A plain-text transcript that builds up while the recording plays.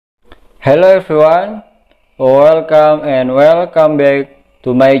Hello everyone, welcome back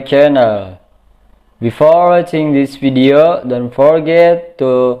to my channel. Before watching this video, don't forget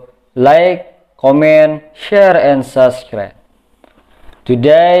to like, comment, share and subscribe.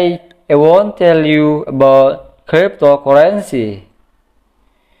 Today, I want to tell you about cryptocurrency.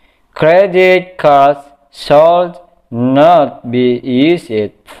 Credit cards should not be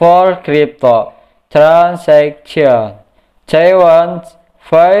used for crypto transactions. Taiwan's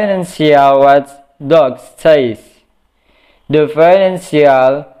financial watchdog says the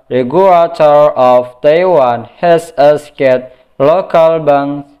financial regulator of Taiwan has asked local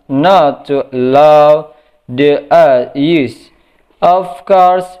banks not to allow the use of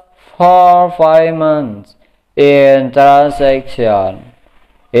cards for payments in transactions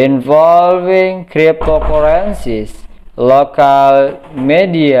involving cryptocurrencies. Local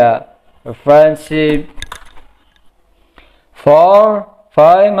media references for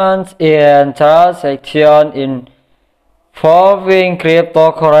payments in transactions involving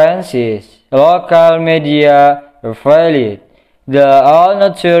cryptocurrencies. Local media referred the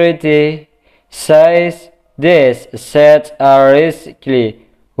authority says these assets are risky,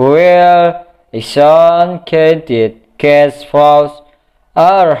 where associated cash flows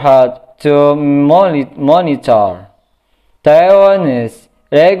are hard to monitor. Taiwanese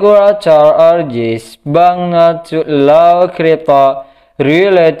regulator urges banks not to allow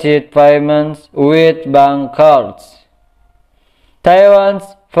crypto-related payments with bank cards.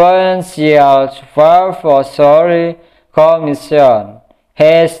 Taiwan's Financial Supervisory Commission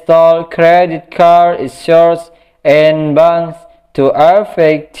has told credit card issuers and banks to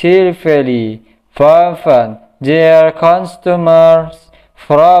effectively prevent their customers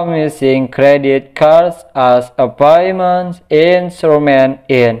from using credit cards as a payment instrument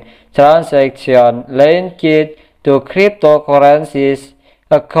in transactions linked to cryptocurrencies,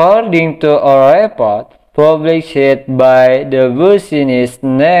 according to a report published by the business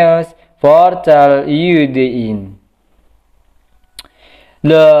news portal UDIN.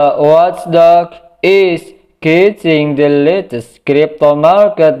 The watchdog is catching the latest crypto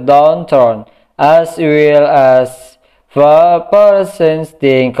market downturn as well as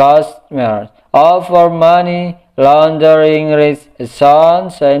presenting customers over money laundering risks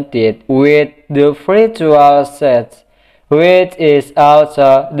associated with the virtual assets, which is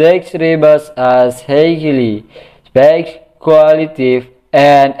also described as highly speculative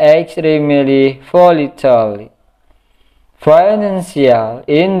and extremely volatile. Financial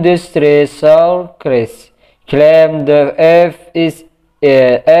industry sources claim the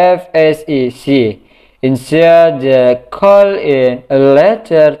FSEC instead the call in a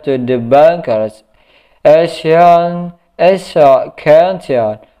letter to the bankers Association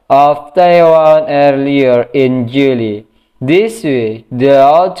of Taiwan earlier in July. This week, the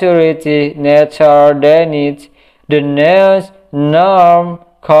authority naturally denied the news norm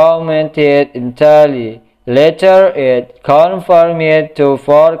commented entirely. Later, it confirmed to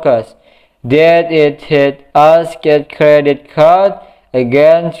forecast that it had asked credit card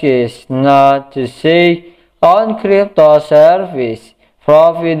agencies not to seek on crypto service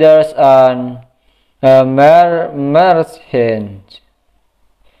providers and merchants.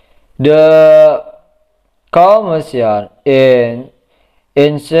 The Commission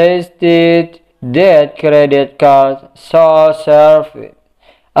insisted that credit cards should serve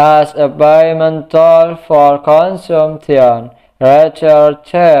as a payment tool for consumption rather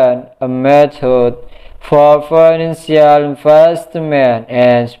than a method for financial investment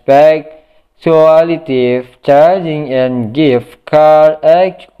and speculative charging and gift card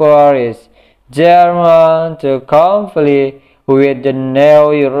inquiries German to comply with the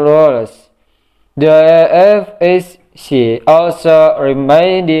new rules. The FSC also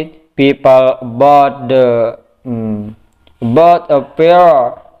reminded people about a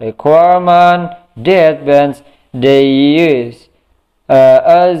period requirement that bans the use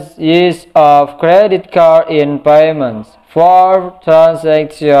of credit card in payments for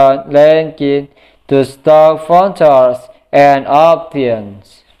transactions linked to stock futures and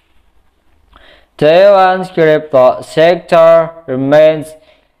options. Taiwan's crypto sector remains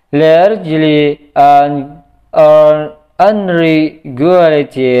largely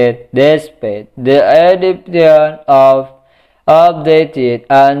unregulated despite the adoption of updated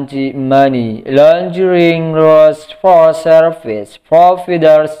anti-money laundering rules for service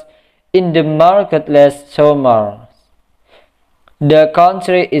providers in the market last summer. The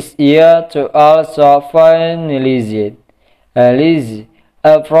country is yet to also finalize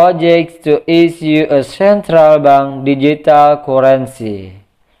a project to issue a central bank digital currency.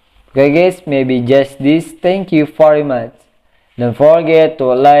 Okay guys, maybe just this. Thank you very much. Don't forget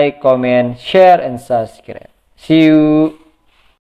to like, comment, share, and subscribe. See you.